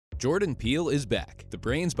Jordan Peele is back. The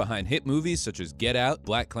brains behind hit movies such as Get Out,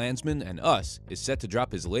 BlacKkKlansman, and Us is set to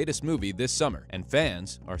drop his latest movie this summer, and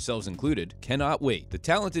fans, ourselves included, cannot wait. The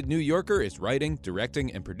talented New Yorker is writing,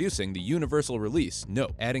 directing, and producing the Universal release,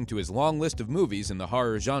 Nope, adding to his long list of movies in the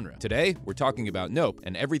horror genre. Today, we're talking about Nope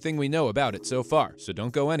and everything we know about it so far, so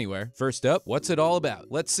don't go anywhere. First up, what's it all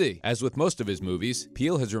about? Let's see. As with most of his movies,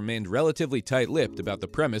 Peele has remained relatively tight-lipped about the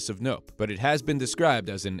premise of Nope, but it has been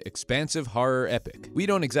described as an expansive horror epic. We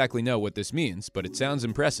don't exactly know what this means, but it sounds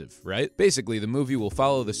impressive, right? Basically, the movie will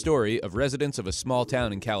follow the story of residents of a small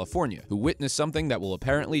town in California who witness something that will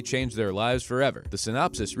apparently change their lives forever. The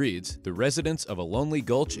synopsis reads, "The residents of a lonely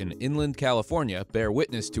gulch in inland California bear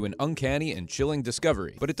witness to an uncanny and chilling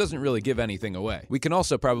discovery," but it doesn't really give anything away. We can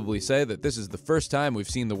also probably say that this is the first time we've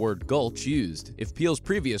seen the word gulch used. If Peele's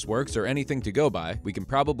previous works are anything to go by, we can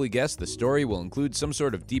probably guess the story will include some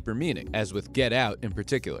sort of deeper meaning, as with Get Out in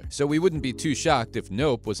particular. So we wouldn't be too shocked if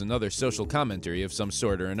Nope was another social commentary of some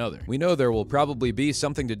sort or another. We know there will probably be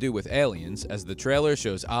something to do with aliens, as the trailer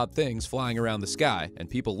shows odd things flying around the sky and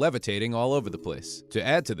people levitating all over the place. To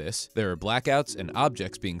add to this, there are blackouts and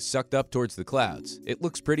objects being sucked up towards the clouds. It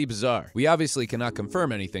looks pretty bizarre. We obviously cannot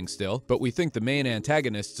confirm anything still, but we think the main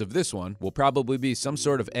antagonists of this one will probably be some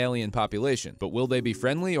sort of alien population. But will they be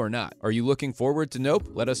friendly or not? Are you looking forward to Nope?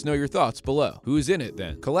 Let us know your thoughts below. Who's in it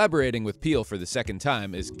then? Collaborating with Peele for the second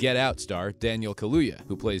time is Get Out star Daniel Kaluuya,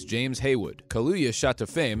 who plays James Haywood. Kaluuya shot to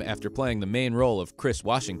fame after playing the main role of Chris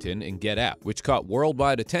Washington in Get Out, which caught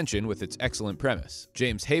worldwide attention with its excellent premise.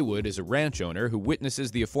 James Haywood is a ranch owner who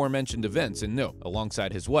witnesses the aforementioned events in Nope,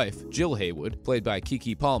 alongside his wife, Jill Haywood, played by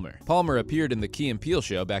Keke Palmer. Palmer appeared in The Key and Peele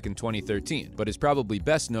Show back in 2013, but is probably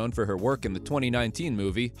best known for her work in the 2019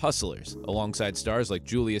 movie Hustlers, alongside stars like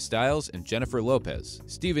Julia Stiles and Jennifer Lopez.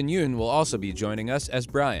 Steven Yeun will also be joining us as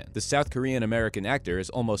Brian. The South Korean-American actor is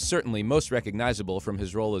almost certainly most recognizable from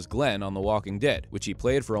his role as Glenn on The Walking Dead, which he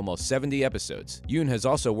played for almost 70 episodes. Yoon has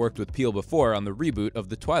also worked with Peele before on the reboot of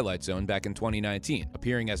The Twilight Zone back in 2019,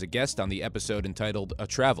 appearing as a guest on the episode entitled A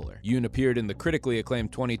Traveler. Yoon appeared in the critically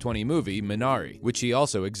acclaimed 2020 movie Minari, which he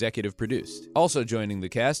also executive produced. Also joining the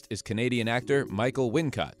cast is Canadian actor Michael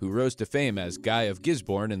Wincott, who rose to fame as Guy of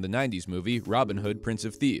Gisborne in the 90s movie Robin Hood, Prince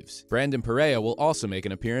of Thieves. Brandon Perea will also make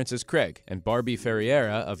an appearance as Craig, and Barbie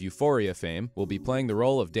Ferreira of Euphoria fame will be playing the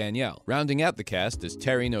role of Danielle. Rounding out the cast is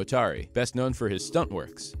Terry Notary, best known for his stunt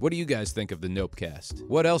works. What do you guys think of the Nope cast?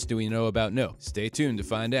 What else do we know about Nope? Stay tuned to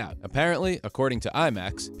find out. Apparently, according to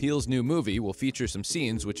IMAX, Peele's new movie will feature some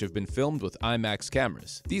scenes which have been filmed with IMAX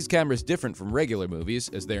cameras. These cameras differ from regular movies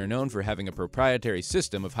as they are known for having a proprietary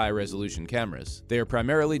system of high-resolution cameras. They are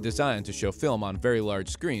primarily designed to show film on very large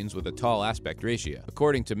screens with a tall aspect ratio.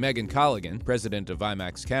 According to Megan Colligan, president of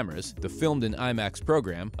IMAX Cameras, the Filmed in IMAX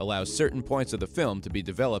program allows certain points of the film to be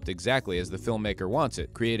developed exactly as the filmmaker wants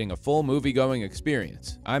it, creating a full movie-going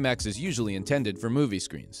experience. IMAX is usually intended for movie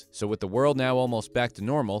screens, so with the world now almost back to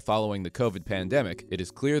normal following the COVID pandemic, it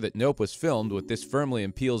is clear that Nope was filmed with this firmly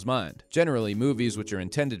in Peele's mind. Generally, movies which are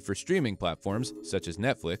intended for streaming platforms, such as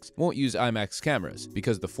Netflix, won't use IMAX cameras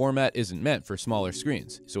because the format isn't meant for smaller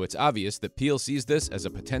screens, so it's obvious that Peele sees this as a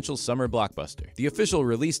potential summer blockbuster. The official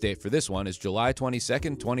release date for this one is July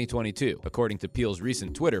 22nd, 2022, according to Peele's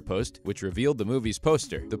recent Twitter post, which revealed the movie's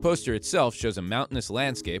poster. The poster itself shows a mountainous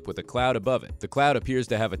landscape with a cloud above it. The cloud appears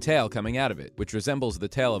to have a tail coming out of it, which resembles the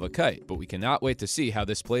tail of a kite, but we cannot wait to see how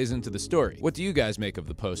this plays into the story. What do you guys make of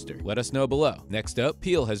the poster? Let us know below. Next up,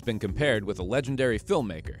 Peele has been compared with a legendary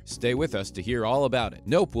filmmaker. Stay with us to hear all about it.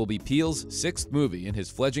 Nope will be Peele's 6th movie in his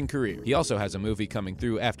fledgling career. He also has a movie coming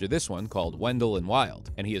through after this one called Wendell and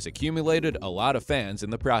Wild, and he has accumulated a lot of fans in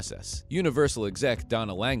the process. Universal exec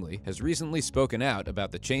Donna Langley has recently spoken out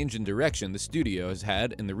about the change in direction the studio has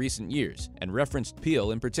had in the recent years, and referenced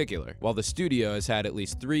Peele in particular. While the studio has had at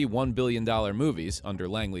least 3 $1 billion movies under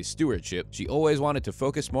Langley's stewardship, she always wanted to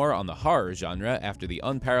focus more on the horror genre after the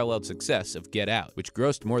unparalleled success of Get Out, which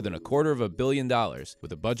grossed more than $250 million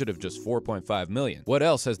with a budget of just $4.5 million. What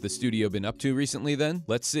else has the studio been up to recently then?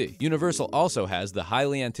 Let's see. Universal also has the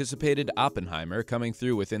highly anticipated Oppenheimer coming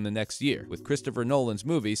through within the next year, with Christopher Nolan's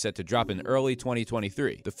movie set to drop in early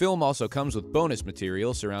 2023. The film also comes with bonus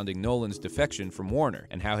material surrounding Nolan's defection from Warner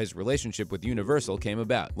and how his relationship with Universal came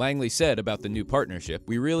about. Langley said about the new partnership,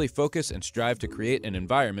 "We really focus and strive to create an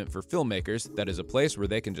environment for filmmakers that is a place where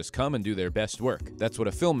they can just come and do their best work. That's what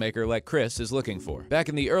a filmmaker like Chris is looking for." Back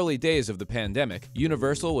in the early days of the pandemic,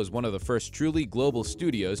 Universal was one of the first truly global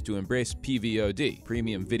studios to embrace PVOD,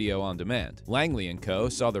 Premium Video on Demand. Langley & Co.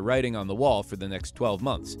 saw the writing on the wall for the next 12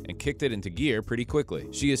 months and kicked it into gear pretty quickly.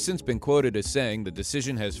 She has since been quoted as saying the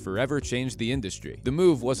decision has forever changed the industry. The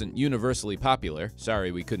move wasn't universally popular,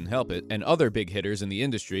 sorry we couldn't help it, and other big hitters in the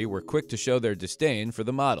industry were quick to show their disdain for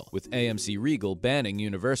the model, with AMC Regal banning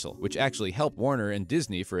Universal, which actually helped Warner and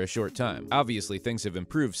Disney for a short time. Obviously, things have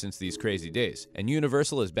improved since these crazy days, and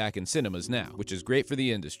Universal is back in cinemas now, which is great for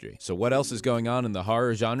the industry. So what else is going on in the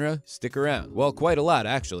horror genre? Stick around. Well, quite a lot,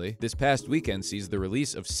 actually. This past weekend sees the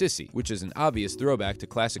release of Sissy, which is an obvious throwback to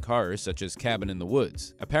classic horrors such as Cabin in the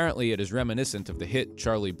Woods. Apparently, it is reminiscent of the hit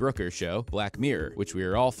Charlie Brooker show, Black Mirror, which we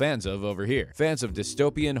are all fans of over here. Fans of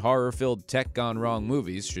dystopian, horror-filled, tech-gone-wrong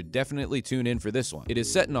movies should definitely tune in for this one. It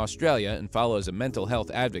is set in Australia and follows a mental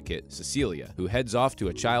health advocate, Cecilia, who heads off to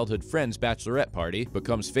a childhood friend's bachelorette party, but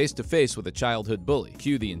comes face-to-face with a childhood bully.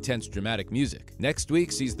 Cue the intense dramatic music. Next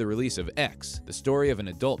week sees the release of X, the story of an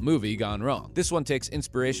adult movie gone wrong. This one takes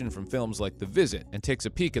inspiration from films like The Visit and takes a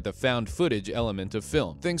peek at the found footage element of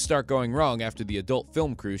film. Things start going wrong after the adult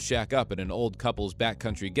film crew shack up at an old couple's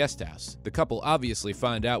backcountry guest house. The couple obviously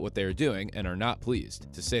find out what they are doing and are not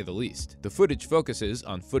pleased, to say the least. The footage focuses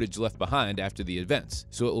on footage left behind after the events,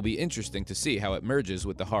 so it will be interesting to see how it merges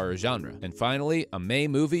with the horror genre. And finally, a May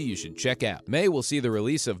movie you should check out. May will see the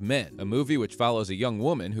release of Men, a movie which follows a young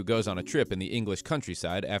woman who goes on a trip in the English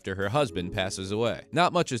countryside after her husband passes away.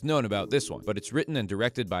 Not much is known about this one, but it's written and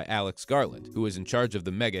directed by Alex Garland, who is in charge of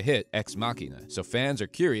the mega hit Ex Machina, so fans are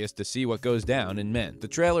curious to see what goes down in Men. The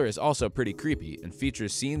trailer is also pretty creepy and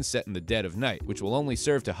features scenes set in the dead of night, which will only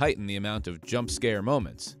serve to heighten the amount of jump scare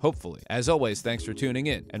moments, hopefully. As always, thanks for tuning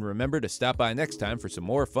in, and remember to stop by next time for some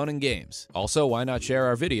more fun and games. Also, why not share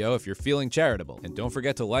our video if you're feeling charitable, and don't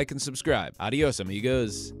forget to like and subscribe. Adios,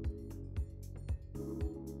 amigos!